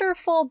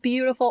wonderful,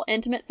 beautiful,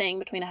 intimate thing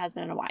between a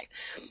husband and a wife.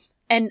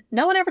 And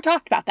no one ever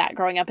talked about that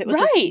growing up. It was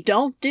just,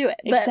 don't do it.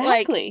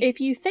 Exactly. But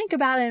if you think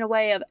about it in a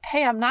way of,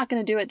 hey, I'm not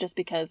going to do it just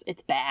because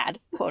it's bad,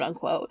 quote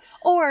unquote,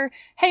 or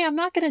hey, I'm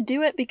not going to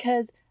do it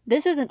because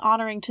this isn't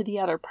honoring to the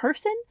other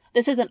person.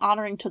 This isn't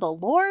honoring to the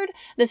Lord.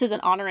 This isn't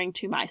honoring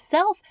to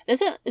myself.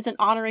 This isn't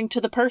honoring to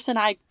the person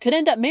I could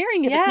end up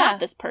marrying if it's not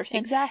this person.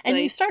 Exactly.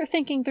 And you start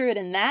thinking through it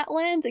in that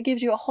lens, it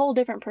gives you a whole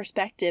different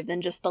perspective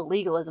than just the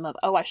legalism of,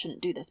 oh, I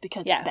shouldn't do this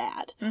because it's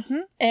bad. Mm-hmm.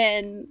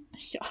 And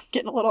I'm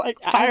getting a little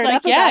fired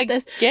up about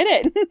this.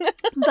 Get it.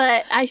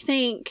 But I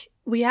think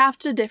we have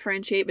to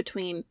differentiate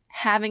between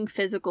having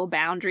physical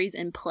boundaries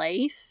in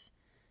place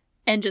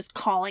and just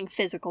calling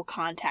physical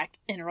contact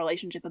in a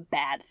relationship a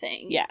bad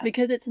thing. Yeah.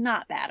 Because it's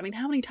not bad. I mean,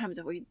 how many times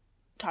have we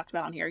talked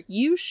about on here?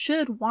 You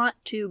should want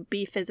to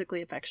be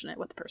physically affectionate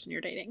with the person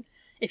you're dating.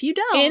 If you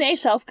don't... in a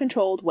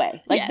self-controlled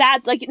way. Yes.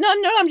 That's no,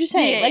 I'm just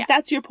saying.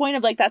 That's your point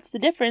of, that's the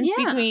difference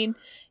between...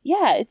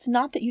 Yeah, it's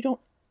not that you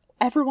don't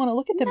ever want to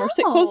look at them or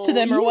sit close to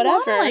them or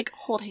whatever. You want to,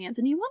 hold hands,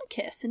 and you want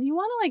to kiss, and you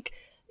want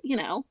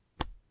to,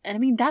 And I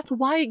mean, that's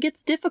why it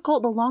gets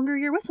difficult the longer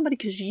you're with somebody,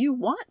 because you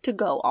want to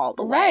go all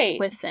the way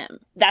with them.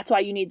 That's why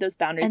you need those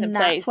boundaries in place. And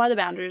that's why the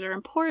boundaries are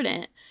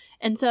important.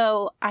 And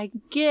so I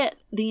get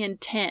the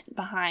intent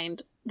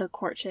behind the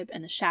courtship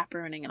and the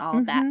chaperoning and all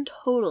of that,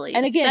 totally.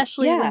 And again,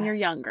 especially when you're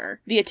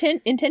younger. The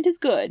intent is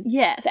good.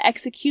 Yes. The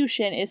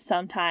execution is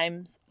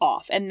sometimes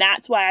off. And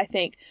that's why I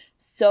think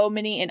so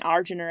many in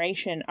our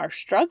generation are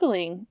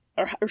struggling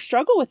or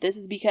struggle with this,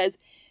 is because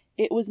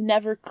it was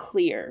never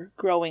clear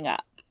growing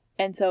up.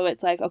 And so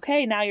it's like,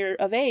 okay, now you're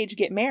of age,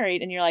 get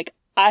married, and you're like,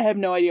 I have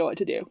no idea what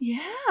to do.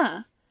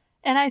 Yeah.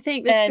 And I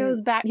think this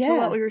goes back to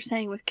what we were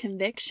saying with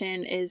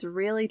conviction, is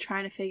really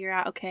trying to figure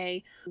out,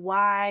 okay,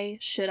 why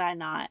should I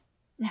not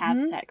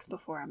have sex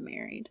before I'm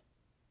married?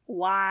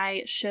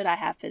 Why should I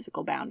have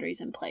physical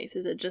boundaries in place?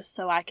 Is it just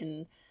so I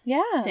can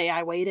say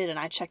I waited and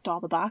I checked all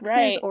the boxes?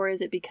 Right. Or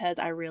is it because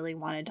I really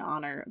wanted to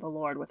honor the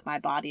Lord with my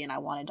body and I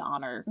wanted to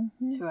honor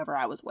whoever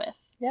I was with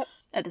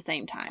at the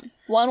same time?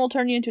 One will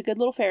turn you into a good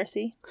little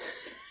Pharisee.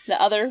 The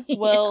other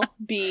will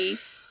be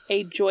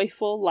a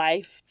joyful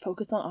life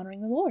focused on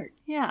honoring the Lord.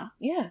 Yeah.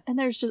 Yeah. And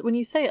there's just, when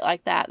you say it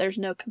like that, there's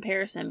no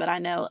comparison, but I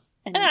know...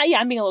 And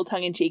I'm being a little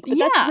tongue-in-cheek, but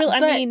that's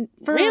really,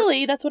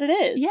 really, that's what it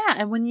is. Yeah,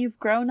 and when you've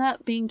grown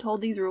up being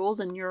told these rules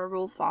and you're a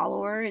rule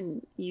follower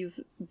and you've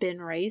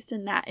been raised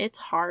in that, it's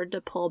hard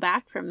to pull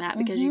back from that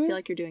because you feel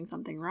like you're doing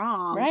something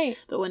wrong. Right.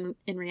 But when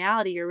in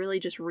reality, you're really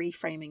just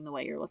reframing the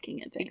way you're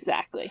looking at things.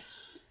 Exactly.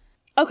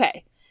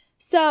 Okay,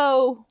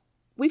 so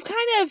we've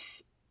kind of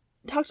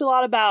talked a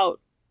lot about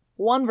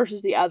one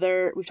versus the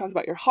other. We've talked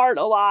about your heart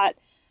a lot.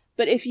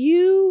 But if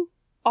you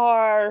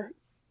are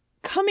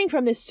coming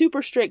from this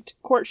super strict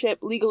courtship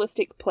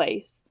legalistic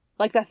place,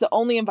 like that's the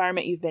only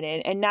environment you've been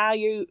in, and now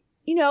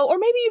or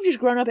maybe you've just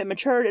grown up and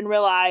matured and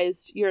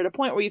realized you're at a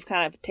point where you've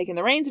kind of taken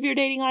the reins of your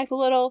dating life a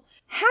little,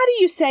 how do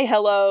you say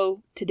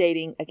hello to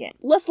dating again?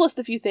 Let's list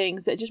a few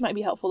things that just might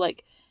be helpful.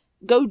 Like,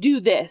 go do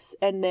this,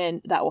 and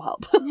then that will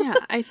help. Yeah,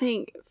 I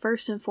think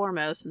first and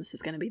foremost, and this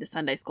is going to be the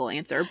Sunday school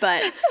answer,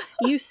 but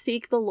you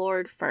seek the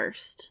Lord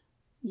first.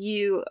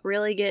 You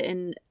really get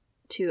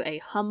into a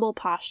humble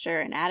posture,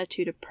 an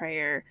attitude of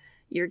prayer.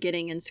 You're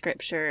getting in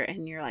scripture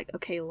and you're like,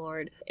 okay,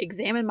 Lord,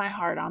 examine my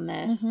heart on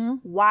this. Mm-hmm.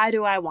 Why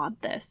do I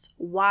want this?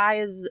 Why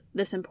is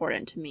this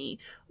important to me?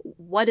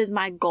 What is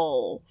my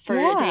goal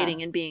for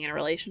dating and being in a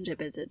relationship?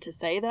 Is it to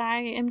say that I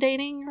am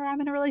dating or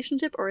I'm in a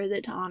relationship, or is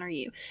it to honor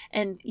you?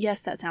 And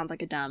yes, that sounds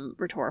like a dumb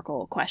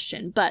rhetorical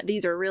question, but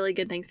these are really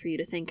good things for you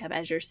to think of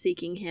as you're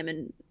seeking him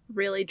and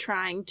really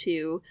trying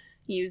to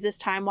use this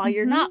time while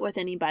you're not with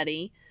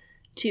anybody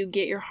to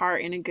get your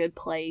heart in a good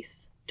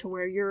place to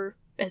where you're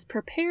as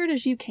prepared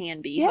as you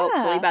can be,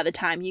 hopefully, by the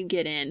time you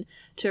get in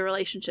to a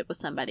relationship with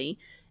somebody.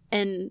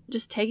 And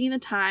just taking the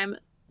time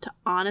to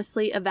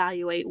honestly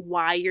evaluate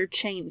why you're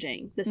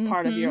changing this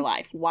part of your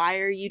life. Why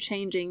are you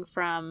changing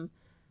from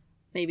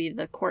maybe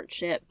the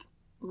courtship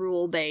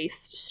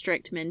rule-based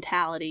strict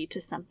mentality to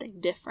something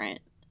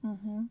different?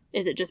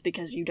 Is it just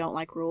because you don't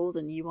like rules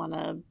and you want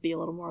to be a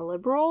little more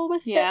liberal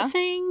with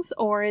things?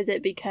 Or is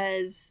it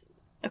because,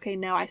 okay,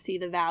 no, I see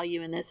the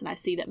value in this and I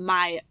see that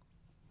my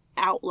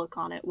outlook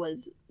on it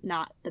was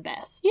not the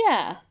best.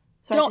 Yeah.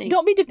 So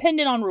don't be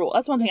dependent on rules.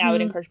 That's one thing I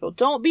would encourage people.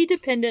 Don't be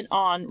dependent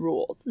on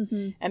rules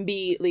and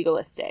be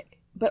legalistic.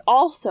 But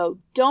also,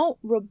 don't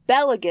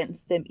rebel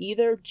against them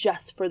either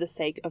just for the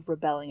sake of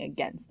rebelling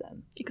against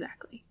them.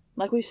 Exactly.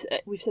 Like we've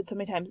said so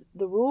many times,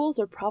 the rules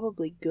are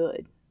probably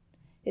good.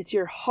 It's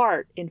your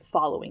heart in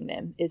following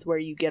them is where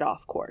you get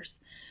off course.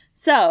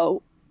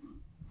 So,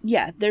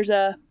 yeah, there's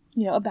a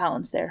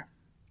balance there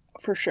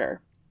for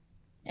sure.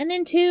 And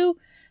then 2,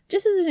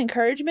 just as an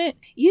encouragement,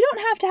 you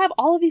don't have to have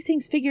all of these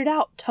things figured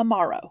out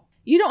tomorrow.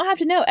 You don't have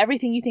to know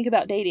everything you think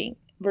about dating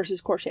versus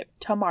courtship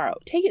tomorrow.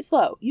 Take it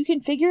slow. You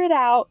can figure it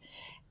out,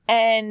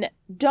 and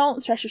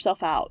don't stress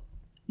yourself out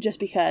just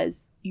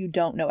because you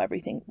don't know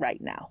everything right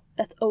now.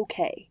 That's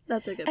okay.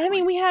 That's a good point. I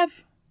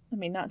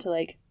mean, not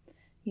to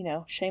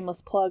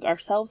shameless plug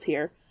ourselves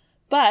here,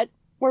 but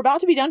we're about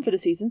to be done for the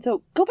season,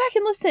 so go back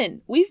and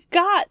listen. We've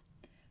got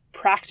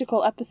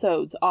practical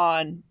episodes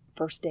on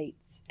first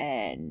dates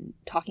and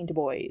talking to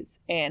boys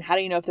and how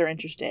do you know if they're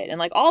interested and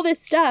like all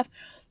this stuff.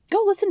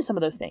 Go listen to some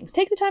of those things.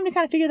 Take the time to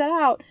kind of figure that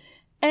out,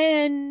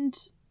 and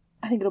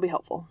I think it'll be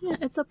helpful. Yeah,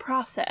 it's a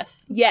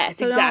process. Yes,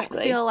 so exactly.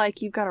 Don't feel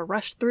like you've got to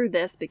rush through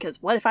this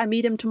because what if I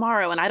meet him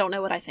tomorrow and I don't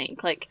know what I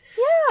think? Like,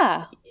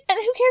 yeah. And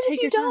who cares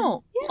if you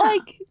don't? Yeah.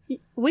 Like,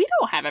 we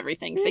don't have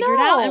everything figured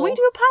out, and we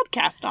do a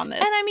podcast on this.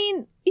 And I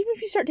mean, even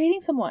if you start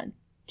dating someone,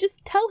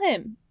 just tell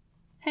him,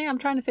 hey, I'm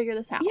trying to figure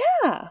this out.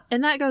 Yeah.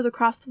 And that goes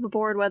across the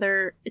board,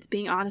 whether it's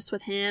being honest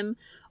with him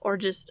or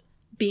just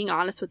being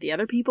honest with the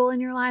other people in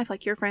your life,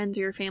 like your friends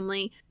or your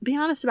family. Be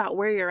honest about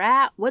where you're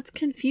at. What's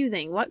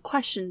confusing? What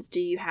questions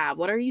do you have?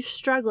 What are you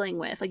struggling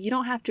with? Like, you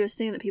don't have to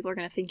assume that people are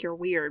going to think you're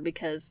weird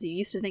because you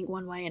used to think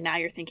one way and now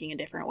you're thinking a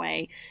different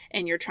way,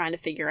 and you're trying to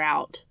figure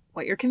out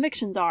what your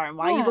convictions are and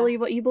why you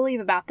believe what you believe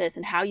about this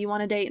and how you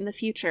want to date in the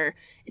future.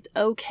 It's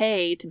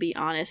okay to be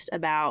honest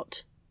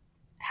about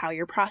how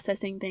you're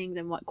processing things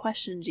and what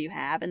questions you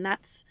have, and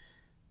that's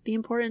the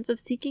importance of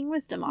seeking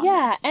wisdom on this.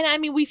 Yeah, and I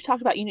mean, we've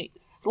talked about,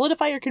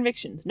 solidify your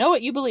convictions, know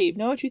what you believe,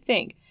 know what you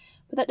think,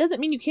 but that doesn't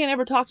mean you can't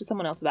ever talk to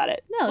someone else about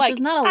it. No, this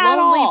is not a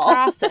lonely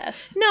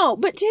process. No,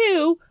 but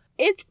 2,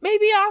 it may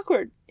be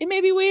awkward. It may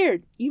be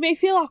weird. You may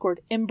feel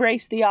awkward.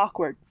 Embrace the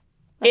awkward.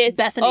 That's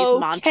Bethany's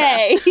mantra.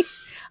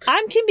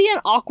 I can be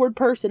an awkward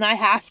person. I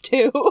have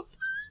to. So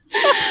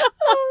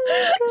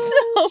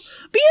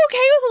be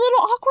okay with a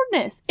little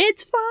awkwardness.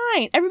 It's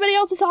fine. Everybody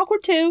else is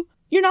awkward too.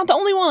 You're not the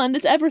only one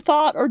that's ever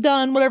thought or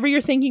done whatever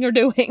you're thinking or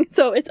doing.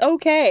 So it's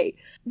okay.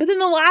 But then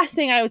the last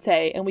thing I would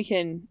say, and we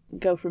can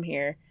go from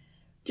here,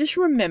 just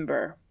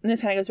remember, and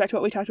this kind of goes back to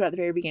what we talked about at the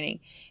very beginning,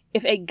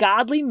 if a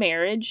godly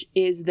marriage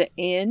is the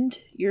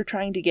end you're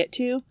trying to get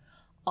to,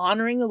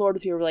 honoring the Lord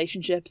with your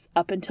relationships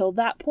up until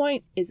that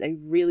point is a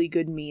really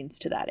good means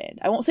to that end.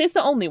 I won't say it's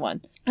the only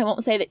one. I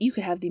won't say that you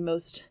could have the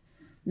most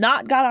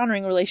not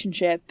God-honoring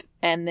relationship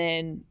and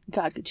then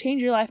God could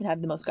change your life and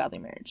have the most godly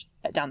marriage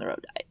down the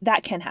road.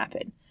 That can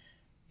happen.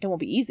 It won't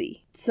be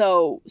easy.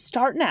 So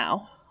start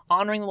now,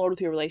 honoring the Lord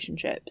with your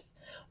relationships.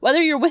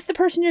 Whether you're with the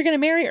person you're going to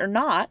marry or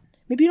not,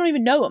 maybe you don't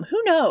even know them.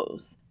 Who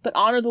knows? But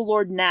honor the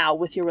Lord now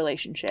with your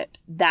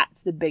relationships.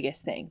 That's the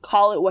biggest thing.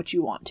 Call it what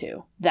you want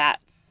to.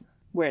 That's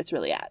where it's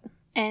really at.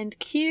 And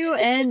cue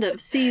end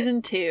of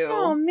season 2.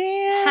 Oh,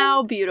 man.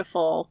 How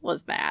beautiful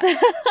was that?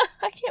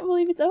 I can't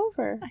believe it's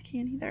over. I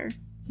can't either.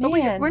 But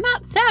we're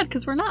not sad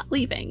because we're not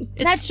leaving.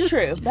 That's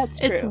true.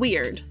 It's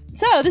weird.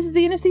 So this is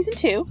the end of season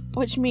 2,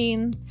 which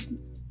means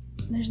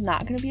there's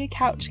not going to be a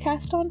couch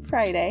cast on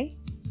Friday.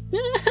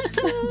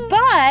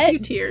 But Few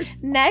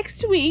tears.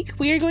 Next week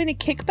we are going to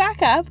kick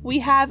back up. We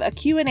have a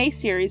Q&A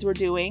series we're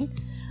doing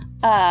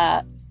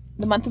the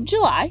month of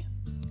July.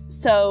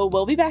 So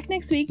we'll be back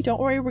next week. Don't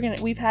worry,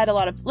 we've had a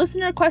lot of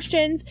listener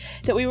questions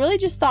that we really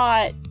just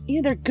thought,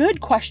 they're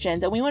good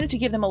questions, and we wanted to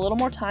give them a little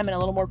more time and a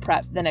little more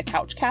prep than a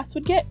couch cast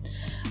would get,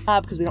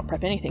 because we don't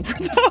prep anything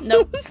for those.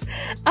 Nope.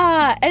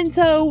 And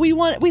so we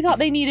thought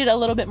they needed a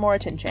little bit more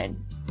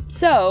attention.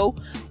 So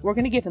we're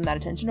going to give them that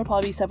attention. There'll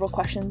probably be several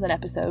questions an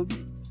episode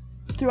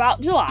throughout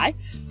July.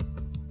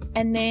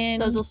 And then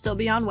those will still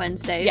be on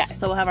Wednesdays. Yes.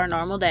 So we'll have our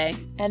normal day.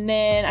 And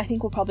then I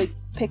think we'll probably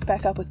pick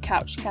back up with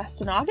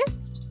Couchcast in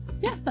August.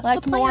 Yeah, that's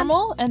like the plan.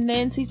 normal. And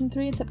then season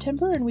 3 in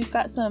September. And we've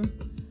got some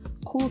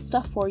cool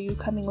stuff for you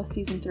coming with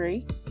season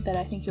 3 that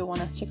I think you'll want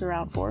to stick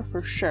around for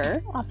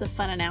sure. Lots of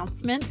fun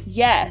announcements.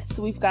 Yes,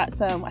 we've got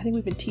some. I think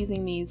we've been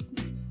teasing these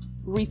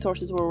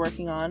resources we're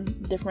working on,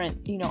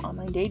 different,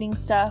 online dating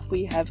stuff.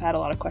 We have had a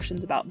lot of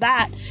questions about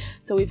that.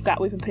 So we've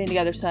been putting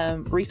together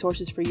some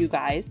resources for you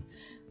guys,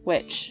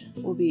 which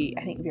will be,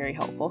 I think, very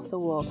helpful. So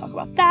we'll talk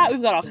about that.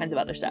 We've got all kinds of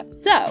other stuff.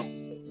 So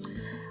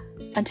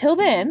until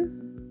then,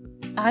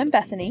 I'm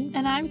Bethany.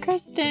 And I'm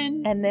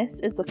Kristen. And this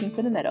is Looking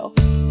for the Middle.